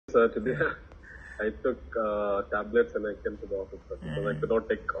Sir, today I took tablets and I came to the office because I could not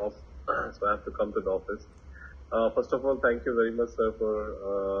take off, so I have to come to the office. First of all, thank you very much, sir,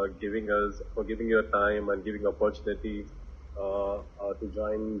 for giving your time and giving opportunity to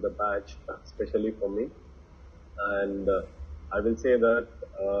join the batch, especially for me. And I will say that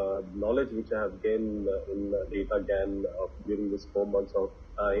knowledge which I have gained in Data Gyan during this 4 months of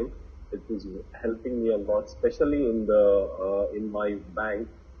time, it is helping me a lot, especially in my bank,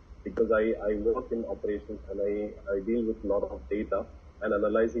 because I work in operations and I deal with a lot of data and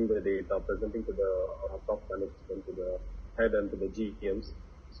analyzing the data, presenting to the top management, to the head and to the GMs.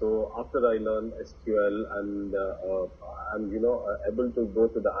 So after I learned SQL and I'm able to go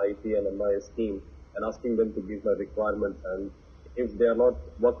to the IT and MIS team and asking them to give my requirements, and if they are not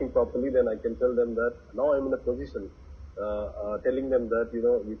working properly, then I can tell them that now I'm in a position telling them that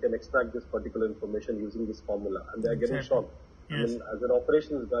you can extract this particular information using this formula, and they are getting shocked. Yes. I mean, as an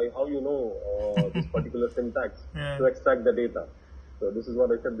operations guy, how this particular syntax to extract the data. So this is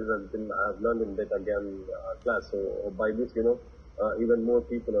what I said. I have learned in Data Gyan class. So by this, even more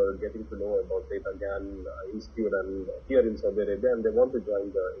people are getting to know about Data Gyan Institute and here in Saudi Arabia, and they want to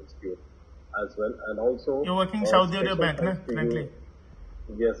join the institute as well. And also, you're working Saudi Arabia bank, na? Currently.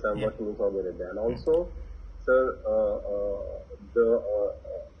 Yes, I'm working in Saudi Arabia, and also, sir,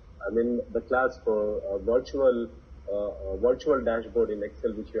 the class for virtual dashboard in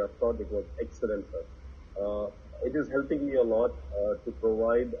Excel, which you have taught, it was excellent, sir. It is helping me a lot to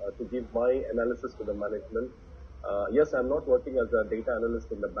provide, to give my analysis to the management. Yes, I'm not working as a data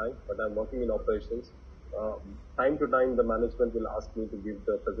analyst in the bank, but I'm working in operations. Time to time, the management will ask me to give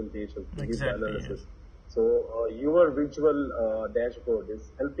the presentation, to give the analysis. Yes. So your visual dashboard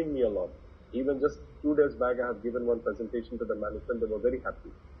is helping me a lot. Even just 2 days back, I have given one presentation to the management. They were very happy.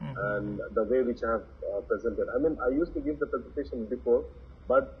 And the way which I have presented. I mean, I used to give the presentation before,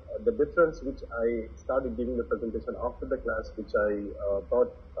 but the difference which I started giving the presentation after the class, which I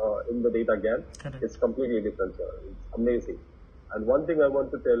taught in the Data Gyan, is completely different, sir. It's amazing. And one thing I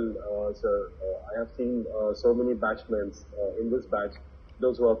want to tell, sir, I have seen so many batchmates in this batch,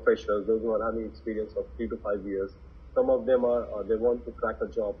 those who are freshers, those who are having experience of 3 to 5 years. Some of them they want to crack a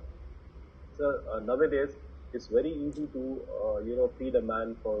job. Sir, nowadays, it's very easy to, feed a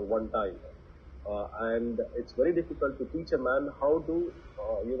man for one time. And it's very difficult to teach a man how to,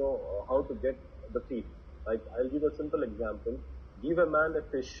 how to get the feed. Like, I'll give a simple example. Give a man a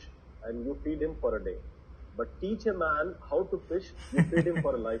fish and you feed him for a day. But teach a man how to fish, you feed him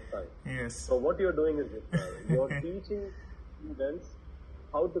for a lifetime. Yes. So what you're doing is this, you're teaching students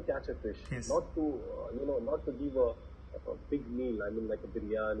how to catch a fish, not to, not to give a big meal, I mean like a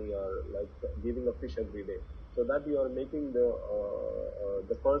biryani or like giving a fish every day. So that you are making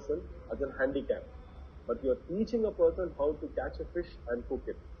the person as a handicap. But you are teaching a person how to catch a fish and cook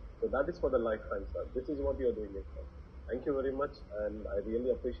it. So that is for the lifetime, sir. This is what you are doing it for. Thank you very much, and I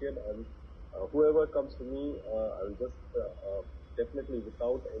really appreciate. And whoever comes to me, I'll just definitely,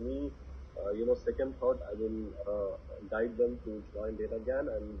 without any second thought, I will guide them to join Data Gyan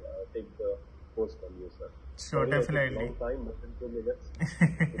and take the course from you, sir. Sure, definitely. Long time, more than 2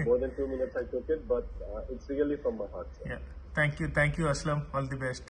 minutes. More than 2 minutes I took it, but it's really from my heart, sir. Yeah. Thank you, Aslam. All the best.